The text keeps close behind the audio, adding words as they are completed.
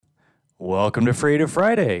Welcome to Creative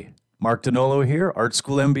Friday. Mark Donolo here, Art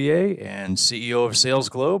School MBA and CEO of Sales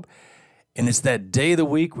Globe. And it's that day of the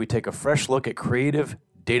week we take a fresh look at creative,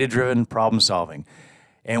 data-driven problem solving.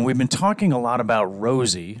 And we've been talking a lot about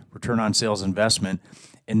ROSI, return on sales investment,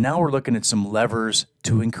 and now we're looking at some levers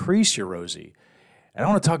to increase your ROSI. And I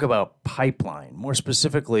want to talk about pipeline, more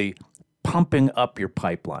specifically, pumping up your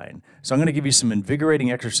pipeline. So I'm going to give you some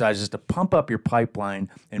invigorating exercises to pump up your pipeline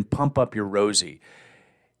and pump up your ROSI.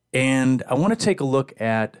 And I want to take a look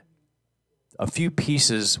at a few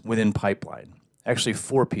pieces within pipeline, actually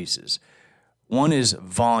 4 pieces. One is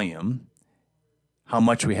volume, how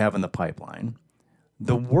much we have in the pipeline.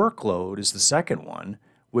 The workload is the second one,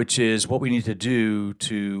 which is what we need to do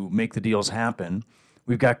to make the deals happen.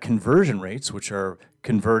 We've got conversion rates, which are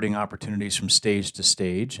converting opportunities from stage to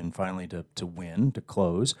stage and finally to win, to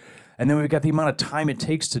close. And then we've got the amount of time it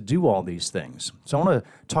takes to do all these things. So I want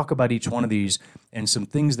to talk about each one of these and some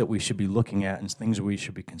things that we should be looking at and things we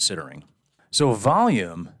should be considering. So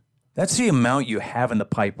volume, that's the amount you have in the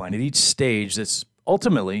pipeline at each stage that's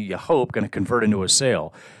ultimately, you hope, going to convert into a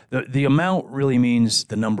sale. The amount really means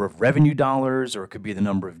the number of revenue dollars, or it could be the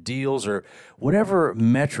number of deals, or whatever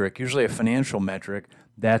metric, usually a financial metric,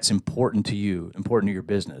 that's important to you, important to your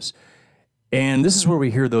business. And this is where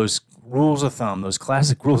we hear those rules of thumb, those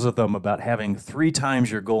classic rules of thumb about having 3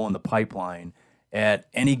 times your goal in the pipeline at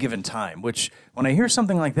any given time, which when I hear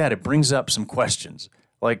something like that, it brings up some questions.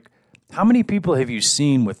 Like, how many people have you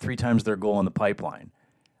seen with 3 times their goal in the pipeline?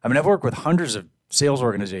 I mean, I've worked with hundreds of sales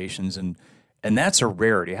organizations, and that's a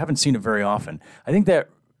rarity. I haven't seen it very often. I think that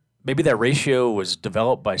maybe that ratio was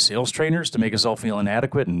developed by sales trainers to make us all feel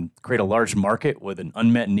inadequate and create a large market with an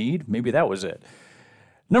unmet need. Maybe that was it.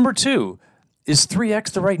 Number 2, is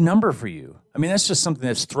 3x the right number for you? I mean, that's just something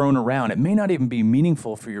that's thrown around. It may not even be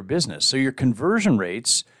meaningful for your business. So your conversion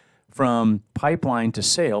rates from pipeline to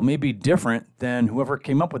sale may be different than whoever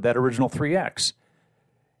came up with that original 3x.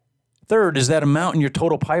 Third, is that amount in your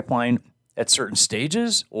total pipeline at certain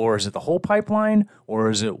stages, or is it the whole pipeline,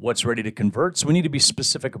 or is it what's ready to convert? So we need to be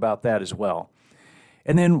specific about that as well.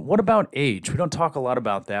 And then what about age? We don't talk a lot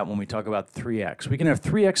about that when we talk about 3x. We can have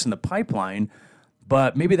 3x in the pipeline,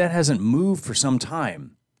 but maybe that hasn't moved for some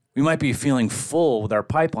time. We might be feeling full with our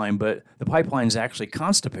pipeline, but the pipeline is actually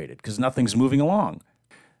constipated because nothing's moving along.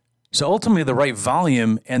 So ultimately, the right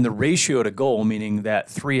volume and the ratio to goal, meaning that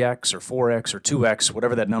 3x or 4x or 2x,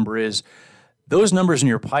 whatever that number is, those numbers in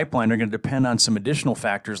your pipeline are going to depend on some additional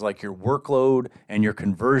factors like your workload and your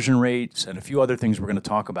conversion rates and a few other things we're going to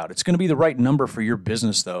talk about. It's going to be the right number for your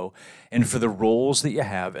business, though, and for the roles that you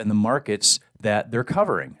have and the markets that they're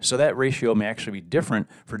covering. So that ratio may actually be different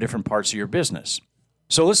for different parts of your business.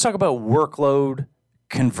 So let's talk about workload,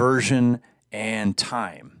 conversion, and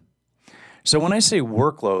time. So when I say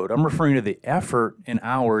workload, I'm referring to the effort and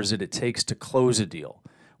hours that it takes to close a deal,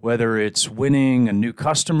 whether it's winning a new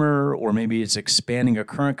customer or maybe it's expanding a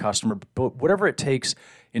current customer, but whatever it takes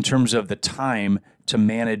in terms of the time to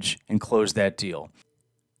manage and close that deal.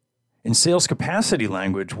 In sales capacity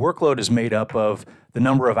language, workload is made up of the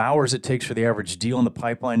number of hours it takes for the average deal in the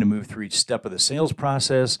pipeline to move through each step of the sales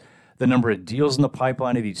process, the number of deals in the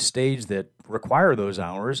pipeline at each stage that require those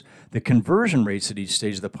hours, the conversion rates at each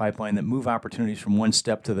stage of the pipeline that move opportunities from one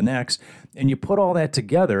step to the next, and you put all that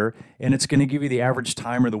together, and it's going to give you the average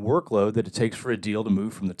time or the workload that it takes for a deal to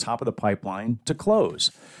move from the top of the pipeline to close.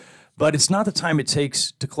 But it's not the time it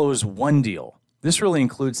takes to close one deal. This really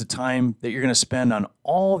includes the time that you're going to spend on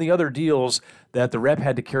all the other deals that the rep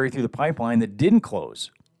had to carry through the pipeline that didn't close.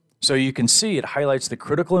 So you can see it highlights the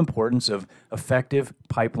critical importance of effective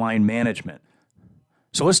pipeline management.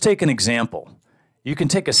 So let's take an example. You can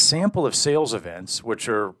take a sample of sales events, which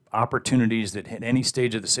are opportunities that hit any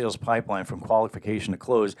stage of the sales pipeline from qualification to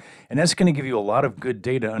close, and that's going to give you a lot of good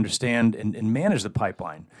data to understand and manage the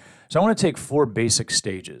pipeline. So I want to take 4 basic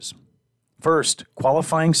stages. First,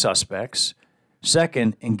 qualifying suspects.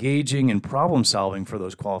 Second, engaging and problem solving for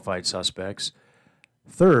those qualified suspects.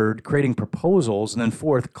 Third, creating proposals. And then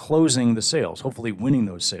fourth, closing the sales, hopefully winning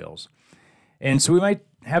those sales. And so we might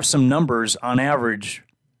have some numbers on average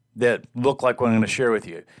that look like what I'm going to share with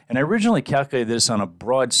you. And I originally calculated this on a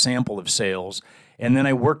broad sample of sales, and then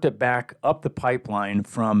I worked it back up the pipeline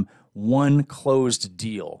from one closed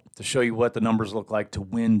deal to show you what the numbers look like to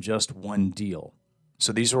win just one deal.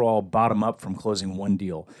 So these are all bottom up from closing one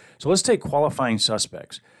deal. So let's take qualifying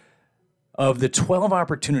suspects. Of the 12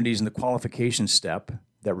 opportunities in the qualification step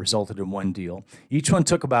that resulted in one deal, each one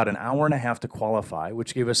took about an hour and a half to qualify,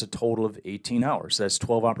 which gave us a total of 18 hours. That's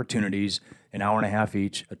 12 opportunities, an hour and a half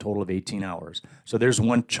each, a total of 18 hours. So there's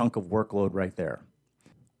one chunk of workload right there.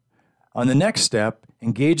 On the next step,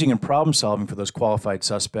 engaging in problem solving for those qualified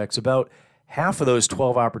suspects, about half of those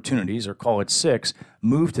 12 opportunities, or call it 6,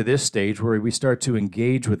 move to this stage where we start to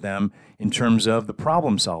engage with them in terms of the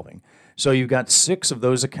problem solving. So you've got 6 of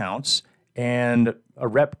those accounts, and a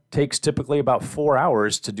rep takes typically about 4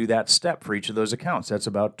 hours to do that step for each of those accounts. That's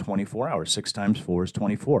about 24 hours. 6 times 4 is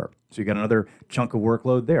 24. So you got another chunk of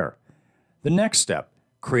workload there. The next step,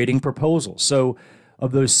 creating proposals. So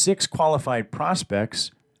of those 6 qualified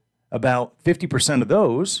prospects, about 50% of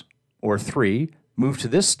those, or 3, move to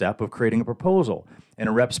this step of creating a proposal. And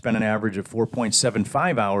a rep spent an average of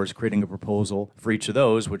 4.75 hours creating a proposal for each of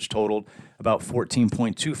those, which totaled about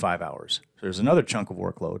 14.25 hours. So there's another chunk of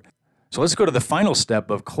workload. So let's go to the final step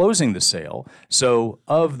of closing the sale. So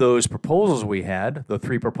of those proposals we had, the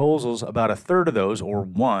 3 proposals, about a third of those, or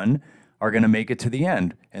 1, are going to make it to the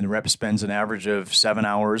end. And the rep spends an average of 7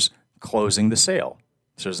 hours closing the sale.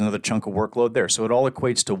 So there's another chunk of workload there. So it all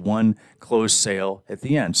equates to 1 closed sale at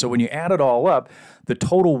the end. So when you add it all up, the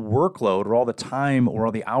total workload, or all the time or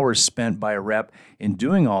all the hours spent by a rep in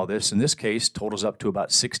doing all this, in this case, totals up to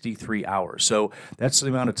about 63 hours. So that's the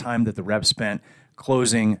amount of time that the rep spent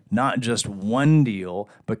closing not just one deal,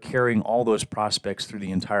 but carrying all those prospects through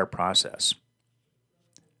the entire process.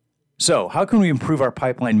 So how can we improve our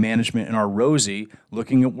pipeline management in our ROSI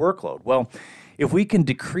looking at workload? Well, if we can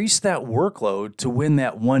decrease that workload to win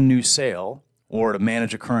that one new sale or to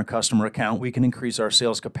manage a current customer account, we can increase our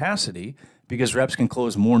sales capacity because reps can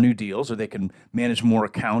close more new deals or they can manage more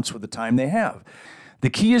accounts with the time they have. The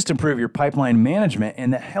key is to improve your pipeline management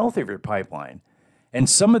and the health of your pipeline. And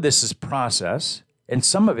some of this is process and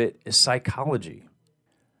some of it is psychology.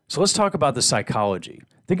 So let's talk about the psychology.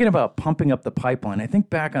 Thinking about pumping up the pipeline, I think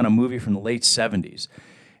back on a movie from the late 70s.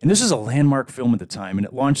 And this is a landmark film at the time, and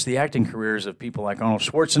it launched the acting careers of people like Arnold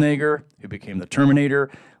Schwarzenegger, who became the Terminator,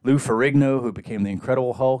 Lou Ferrigno, who became the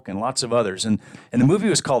Incredible Hulk, and lots of others. And the movie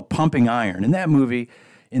was called Pumping Iron. In that movie,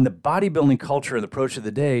 in the bodybuilding culture and the approach of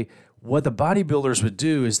the day, what the bodybuilders would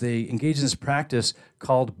do is they engage in this practice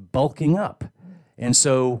called bulking up. And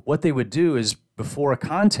so what they would do is before a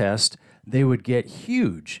contest, they would get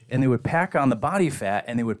huge, and they would pack on the body fat,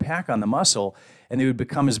 and they would pack on the muscle, and they would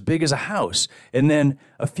become as big as a house. And then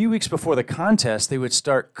a few weeks before the contest, they would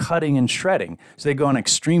start cutting and shredding. So they'd go on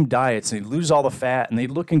extreme diets, and they'd lose all the fat, and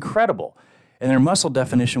they'd look incredible. And their muscle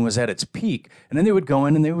definition was at its peak. And then they would go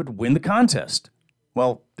in and they would win the contest.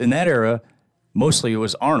 Well, in that era, mostly it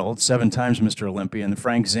was Arnold, 7 times Mr. Olympia, and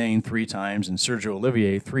Frank Zane 3 times, and Sergio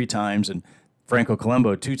Olivier 3 times, and Franco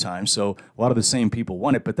Colombo 2 times. So a lot of the same people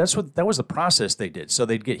won it, but that was the process they did. So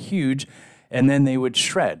they'd get huge, and then they would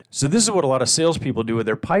shred. So this is what a lot of salespeople do with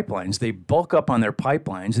their pipelines. They bulk up on their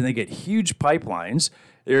pipelines, and they get huge pipelines.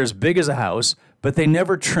 They're as big as a house, but they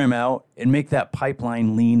never trim out and make that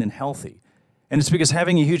pipeline lean and healthy. And it's because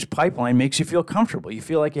having a huge pipeline makes you feel comfortable. You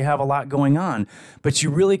feel like you have a lot going on, but you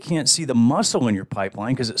really can't see the muscle in your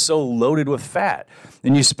pipeline because it's so loaded with fat.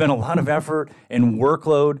 And you spend a lot of effort and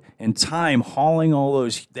workload and time hauling all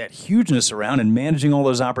that hugeness around and managing all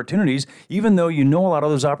those opportunities, even though you know a lot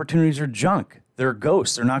of those opportunities are junk. They're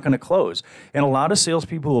ghosts. They're not going to close. And a lot of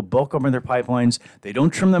salespeople will bulk up in their pipelines. They don't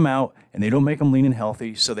trim them out, and they don't make them lean and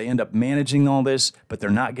healthy, so they end up managing all this, but they're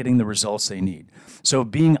not getting the results they need. So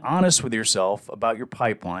being honest with yourself about your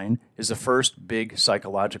pipeline is the first big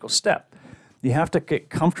psychological step. You have to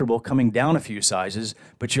get comfortable coming down a few sizes,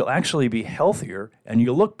 but you'll actually be healthier, and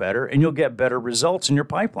you'll look better, and you'll get better results in your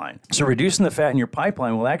pipeline. So reducing the fat in your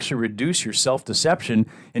pipeline will actually reduce your self-deception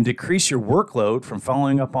and decrease your workload from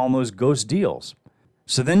following up on those ghost deals.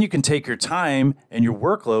 So then you can take your time and your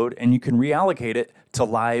workload, and you can reallocate it to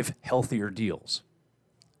live, healthier deals.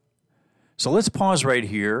 So let's pause right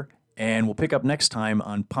here, and we'll pick up next time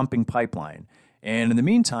on pumping pipeline. And in the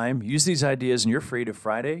meantime, use these ideas in your Creative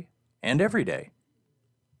Friday and every day.